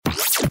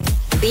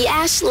The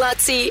Ash,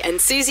 Lutzi and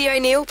Susie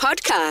O'Neill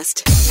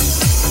podcast.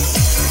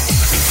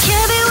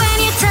 Kevy, when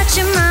you're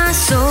touching my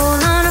soul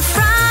on a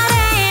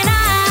Friday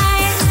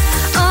night.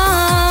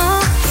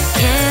 Oh,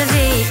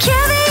 Kevy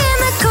in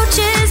the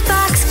coach's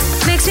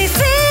box makes me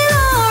feel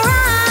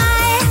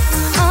alright.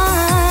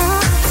 Oh,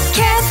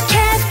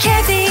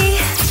 Kevy.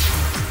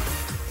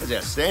 That's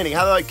outstanding.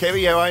 Hello,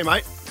 Kevy. How are you,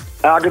 mate?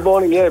 Good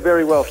morning. Yeah,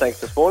 very well,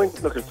 thanks this morning.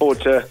 Looking forward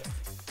to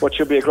what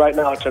should be a great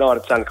night tonight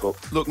at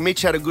Suncorp. Look,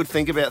 Mitch had a good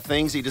think about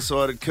things. He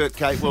decided Kurt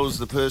Capewell was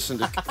the person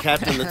to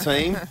captain the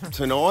team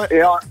tonight.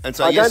 Yeah, and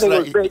so I don't think it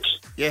was Mitch.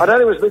 Yeah. I don't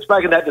think it was Mitch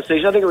making that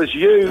decision. I think it was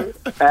you,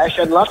 Ash,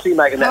 and Lutzi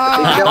making that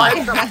decision.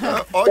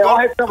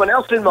 I had someone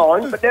else in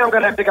mind, but now I'm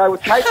going to have to go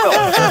with Capewell.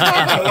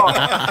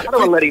 I don't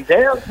want to let him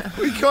down.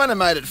 We kind of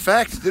made it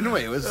fact, didn't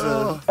we? It was.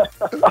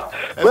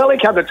 Well, he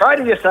came to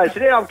training yesterday. He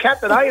said, "Yeah, I'm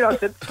captain, eh?" And I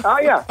said, "Oh,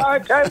 yeah,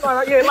 okay,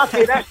 well, yeah,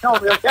 Lutzi and Ash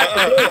told me I'm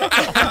captain."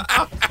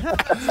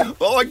 Yeah.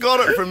 Well, I got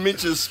it from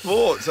Mitch's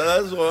sport, so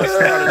that's why I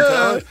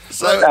started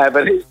telling.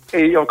 But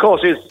he, of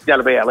course, he's going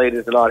to be our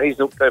leader tonight. He's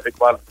the perfect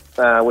one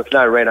with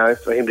no Renault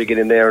for him to get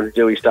in there and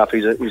do his stuff.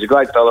 He's a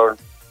great fella and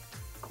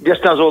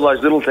just does all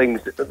those little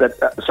things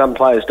that some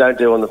players don't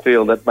do on the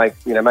field that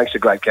makes a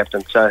great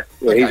captain. So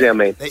yeah, he's our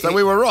man. So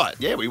we were right.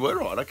 Yeah, we were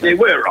right. Okay. Yeah,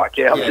 we're right.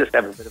 Yeah, I'm just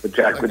having a bit of a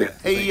joke with him.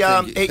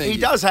 He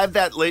does have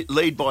that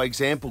lead by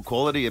example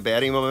quality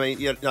about him. I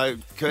mean,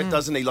 Kurt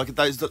doesn't he? Like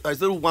those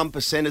little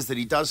 1%ers that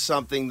he does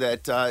something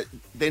that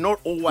they're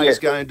not always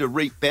going to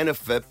reap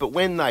benefit, but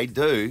when they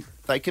do,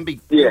 they can be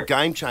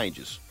game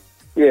changers.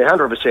 Yeah,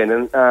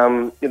 100%,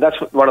 and that's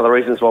one of the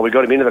reasons why we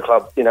got him into the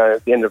club.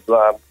 At the end of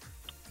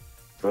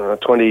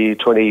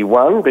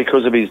 2021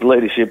 because of his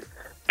leadership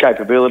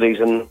capabilities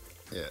and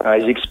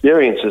his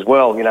experience as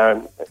well.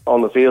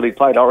 On the field, he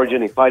played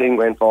Origin, he played in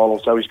grand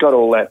finals, so he's got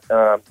all that,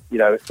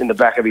 in the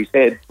back of his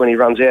head when he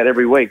runs out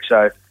every week.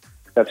 So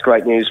that's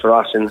great news for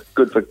us and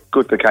good for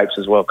Capes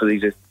as well because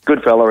he's a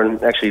good fella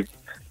and actually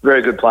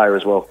very good player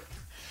as well.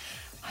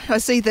 I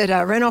see that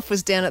Renoff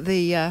was down at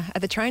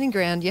the training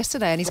ground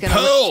yesterday and he's going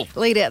to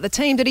lead out the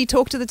team. Did he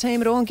talk to the team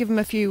at all and give them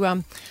a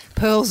few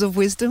pearls of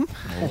wisdom?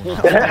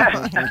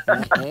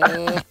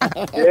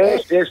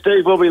 Yes,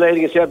 Steve will be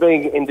leading us out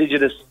being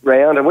Indigenous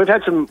round, and we've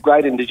had some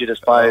great Indigenous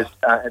players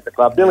at the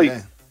club.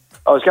 I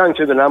was going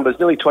through the numbers,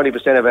 nearly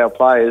 20% of our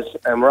players,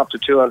 and we're up to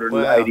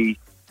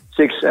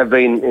 286 have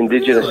been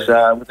Indigenous with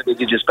an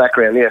Indigenous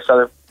background. Yeah,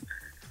 so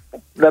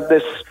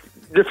there's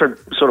different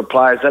sort of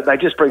players that they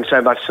just bring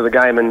so much to the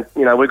game, and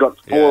we've got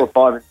 4 or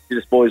 5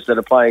 Indigenous boys that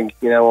are playing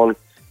on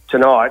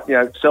tonight.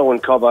 Selwyn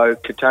Cobbo,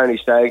 Katoni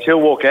Staggs, he'll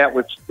walk out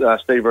with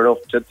Steve Renouf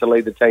to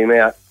lead the team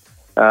out.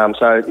 And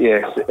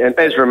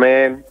Ezra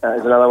Mann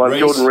is another one.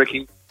 Jordan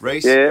Ricky,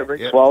 Reece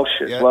Walsh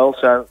as well.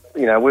 So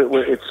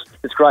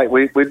it's great.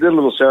 We did a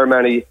little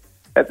ceremony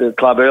at the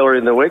club earlier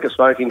in the week, a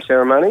smoking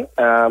ceremony.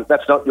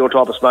 That's not your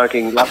type of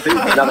smoking, Lutzi.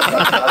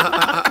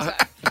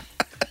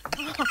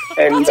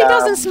 And he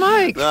doesn't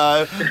smoke.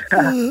 No.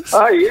 He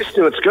used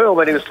to at school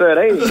when he was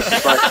 13.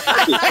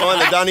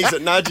 Find the dunnies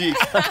at Nudgy.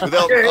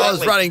 I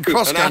was running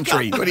cross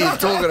country. What are you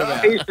talking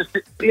about? He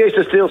used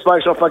to steal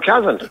smokes off my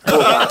cousin.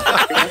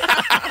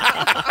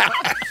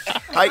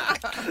 Hey,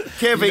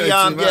 Kevy,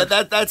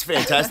 that's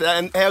fantastic.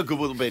 And how good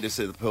will it be to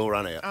see the Pearl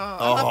run out?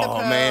 Oh,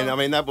 man, I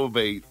mean that will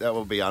be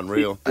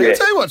unreal. I'll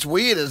tell you what's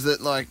weird is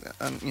that I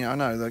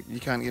know that you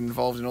can't get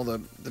involved in all the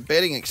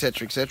betting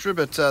etc.,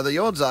 but the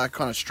odds are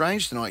kind of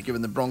strange tonight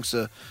given the Bronx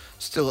are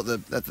still at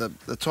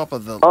the top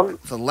of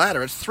the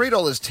ladder. It's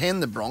 $3.10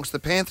 the Bronx. The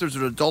Panthers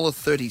are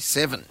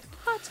 $1.37.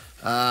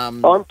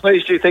 I'm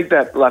pleased you think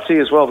that,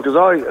 Lutzi, as well, because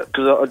I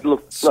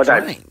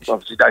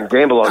obviously don't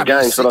gamble on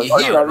games, but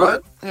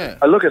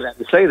I look at that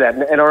and see that,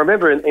 and I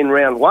remember in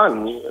round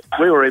one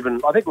we were I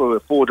think we were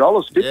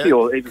 $4.50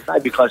 or even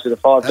maybe closer to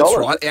 $5. That's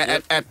right,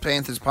 at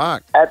Panthers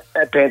Park. At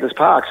Panthers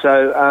Park.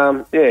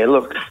 So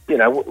look,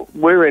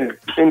 we're in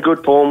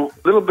good form.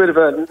 A little bit of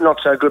a not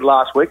so good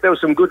last week. There were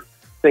some good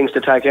things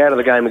to take out of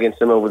the game against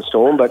the Melbourne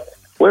Storm, but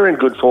we're in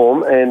good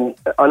form, and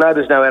I know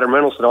there's no Adam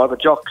Reynolds tonight,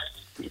 but Jock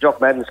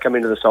Madden's come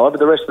into the side, but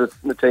the rest of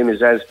the team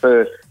is as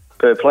per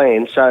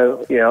plan.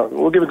 So,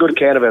 we'll give a good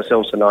account of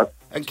ourselves tonight.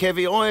 And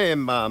Kevy,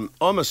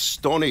 I'm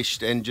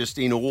astonished and just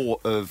in awe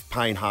of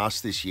Payne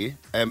Haas this year,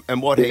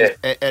 and what he's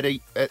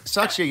at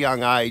such a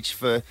young age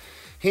for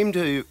him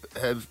to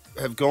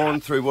have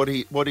gone through what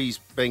he's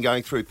been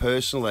going through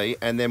personally,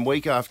 and then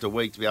week after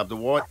week to be able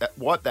to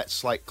wipe that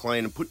slate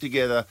clean and put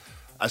together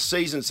a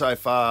season so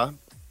far,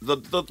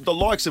 the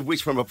likes of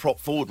which from a prop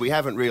forward we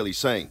haven't really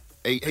seen.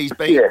 He's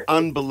been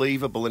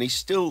unbelievable, and he's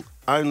still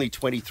only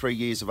 23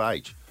 years of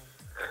age.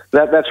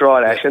 That's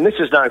right, Ash. And this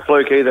is no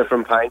fluke either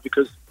from Payne,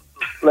 because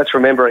let's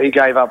remember he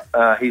gave up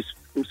his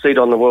seat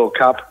on the World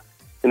Cup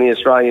in the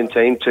Australian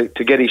team to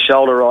get his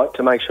shoulder right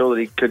to make sure that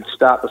he could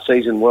start the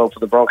season well for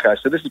the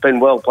Broncos. So this has been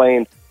well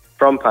planned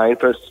from Payne.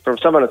 From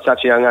someone at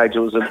such a young age, it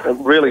was a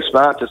really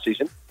smart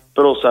decision,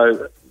 but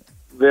also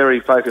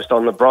very focused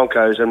on the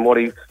Broncos and what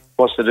he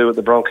wants to do with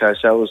the Broncos.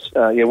 So it was,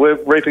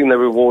 we're reaping the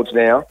rewards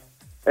now.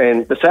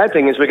 And the sad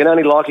thing is we can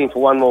only like him for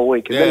one more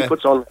week. And then he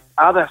puts on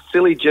other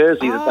silly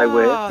jersey that they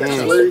wear. Oh, The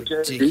that's blue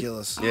jersey.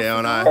 Ridiculous. Yeah,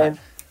 I know. And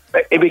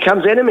it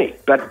becomes enemy.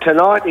 But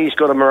tonight he's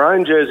got a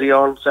maroon jersey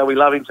on, so we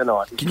love him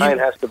tonight. He's playing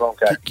Hasker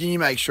Broncos. Can you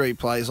make sure he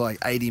plays like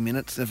 80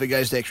 minutes? If it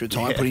goes to extra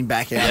time, put him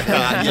back out.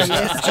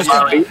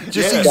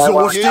 Just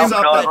exhaust Use him.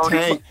 up that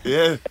tank.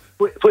 Yeah.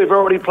 We've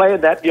already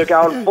planned that. You're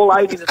going full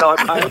 80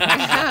 tonight,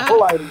 mate.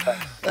 Full 80, mate.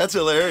 That's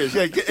hilarious.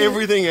 Yeah, get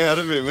everything out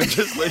of him and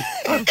just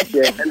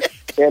leave.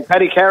 And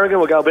Paddy Carrigan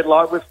will go a bit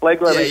light with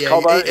Flegler and his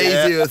Cobbo.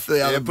 Easy with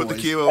the other put the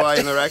boys. cue away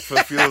in the rack for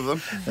a few of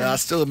them.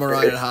 Still a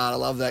maroon at heart. I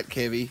love that,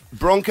 Kevy.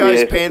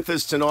 Broncos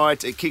Panthers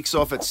tonight. It kicks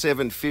off at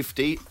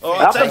 7:50. Oh,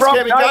 Up the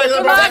Broncos.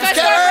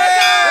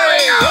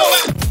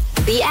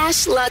 The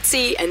Ash,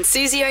 Lutzi and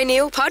Susie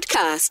O'Neill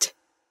podcast.